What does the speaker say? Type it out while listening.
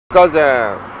Because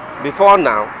before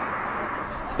now,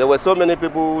 there were so many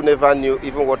people who never knew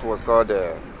even what was called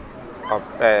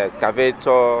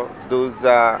excavator,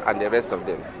 dozer, and the rest of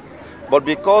them. But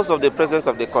because of the presence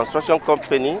of the construction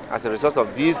company, as a result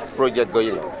of this project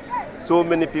going on, so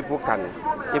many people can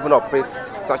even operate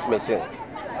such machines.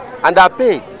 And they are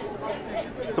paid.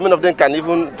 So many of them can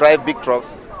even drive big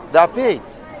trucks. They are paid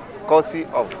courtesy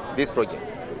of this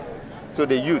project. So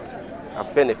the youth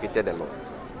have benefited a lot.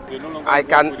 I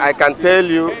can tell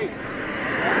you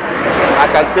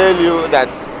that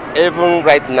even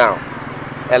right now,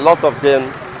 a lot of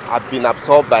them have been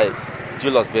absorbed by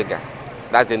Julius Berger.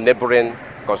 That's a neighboring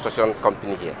construction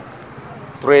company here,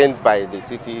 trained by the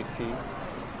CCEC,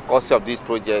 courtesy of this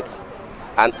project,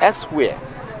 and elsewhere.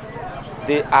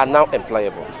 They are now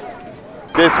employable.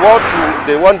 There's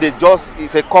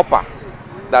it's a copper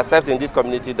that served in this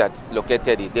community that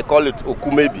located it. They call it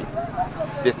Okumebi.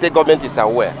 The state government is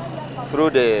aware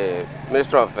through the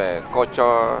Ministry of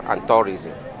Culture and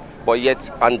Tourism, but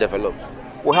yet undeveloped.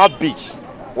 We have beach,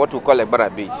 what we call Egbara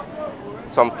Beach.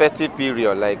 Some festive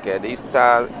period like the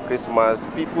Easter, Christmas,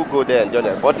 people go there and enjoy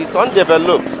it, but it's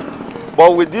undeveloped.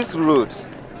 But with this route,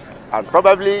 and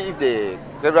probably if the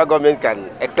federal government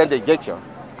can extend the gesture,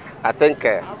 I think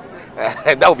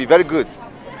that would be very good.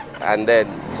 And then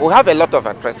we have a lot of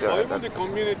interest. Even the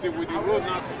community with the road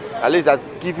now. At least that's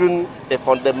given a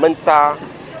fundamental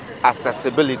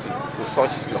accessibility to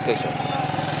such locations.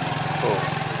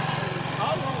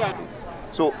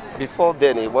 So before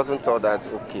then, it wasn't thought that,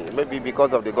 okay, maybe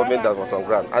because of the government that was on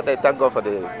ground. I thank God for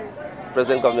the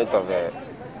present government of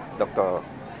Dr.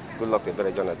 Goodluck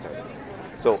Ebele Jonathan.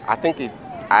 So I think the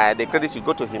credit should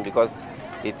go to him because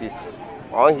it is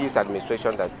on his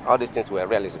administration that all these things were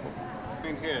realizable.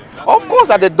 Of course,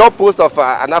 at the doorpost of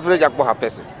an average Akboha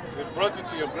person. They brought it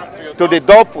to the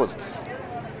doorpost.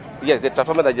 Yes, the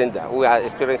transformation agenda. We are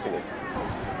experiencing it.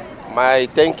 My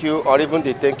thank you, or even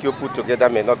the thank you put together,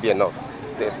 may not be enough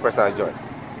to express our joy.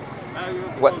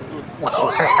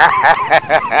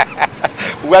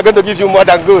 We are going to give you more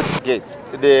than good. Gates,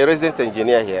 the resident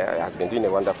engineer here has been doing a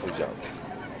wonderful job.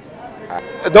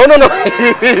 No,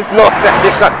 it's not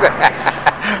because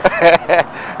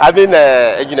I mean,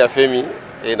 Engineer Femi,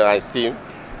 and his team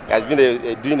has been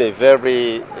doing a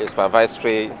very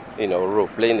supervisory, role,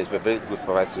 playing a very good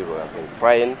supervisory role. I've been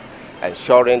trying,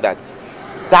 ensuring that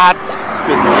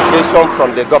specification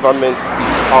from the government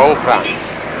is on ground,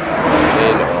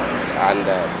 and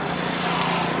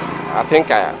I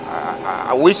think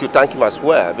I wish to thank him as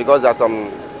well because there are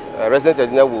some resident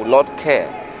engineers who will not care,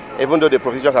 even though the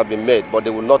provisions have been made, but they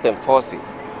will not enforce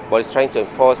it. But he's trying to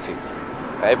enforce it.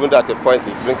 Even though at a point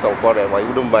he brings some quarrel, but he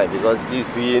wouldn't mind because he's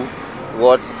doing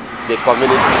what the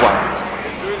community wants.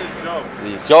 He's doing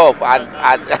his His job. job.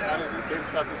 And he's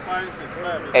satisfying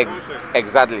his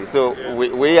exactly. So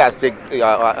we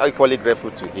are equally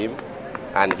grateful to him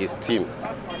and his team.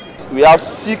 We have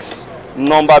 6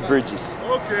 number bridges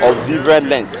of different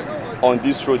lengths on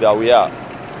this road that we are.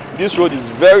 This road is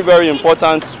very, very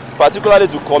important, particularly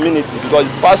to community because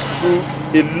it passes through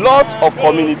a lot of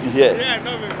community here.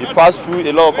 It passed through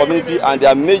a lot of community and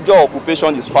their major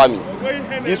occupation is farming.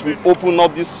 This will open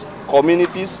up these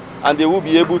communities and they will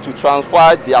be able to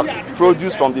transfer their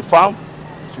produce from the farm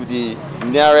to the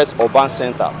nearest urban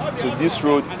center. So this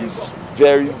road is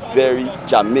very, very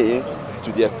germane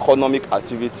to the economic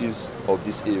activities of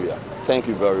this area. Thank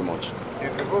you very much.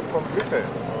 Is the road completed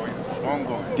or is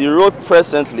ongoing? The road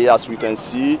presently, as we can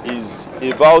see, is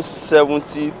about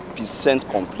 70%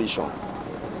 completion.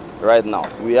 Right now,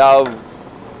 we have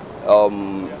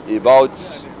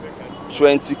about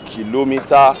 20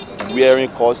 kilometer wearing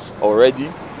course already.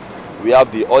 We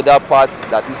have the other part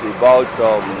that is about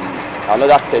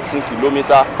another 13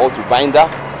 kilometer all to binder,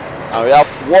 and we have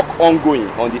work ongoing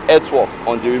on the earthwork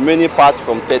on the remaining parts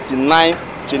from 39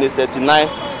 chains 39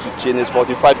 to chains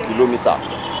 45 kilometer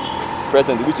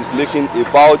presently, which is making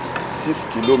about 6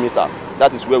 kilometer.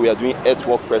 That is where we are doing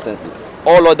earthwork presently.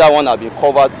 All other ones have been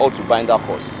covered all to binder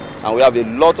course. And we have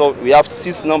we have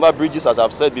 6 number bridges, as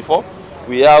I've said before.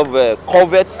 We have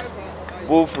culverts,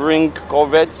 both ring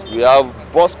culverts. We have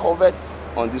bus culverts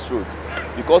on this road.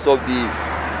 Because of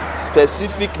the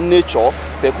specific nature,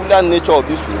 peculiar nature of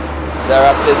this road, there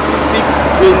are specific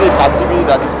drainage activity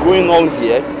that is going on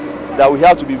here that we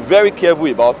have to be very careful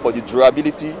about for the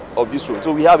durability of this road.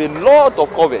 So we have a lot of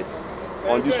culverts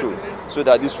on this road so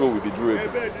that this road will be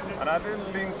durable. And are they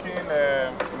linking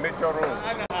major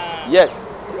roads? Yes.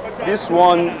 This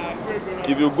one,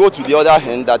 if you go to the other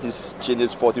end, that is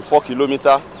chains 44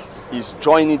 kilometer, is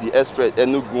joining the express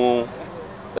Enugu,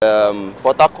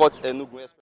 Port Harcourt Enugu express.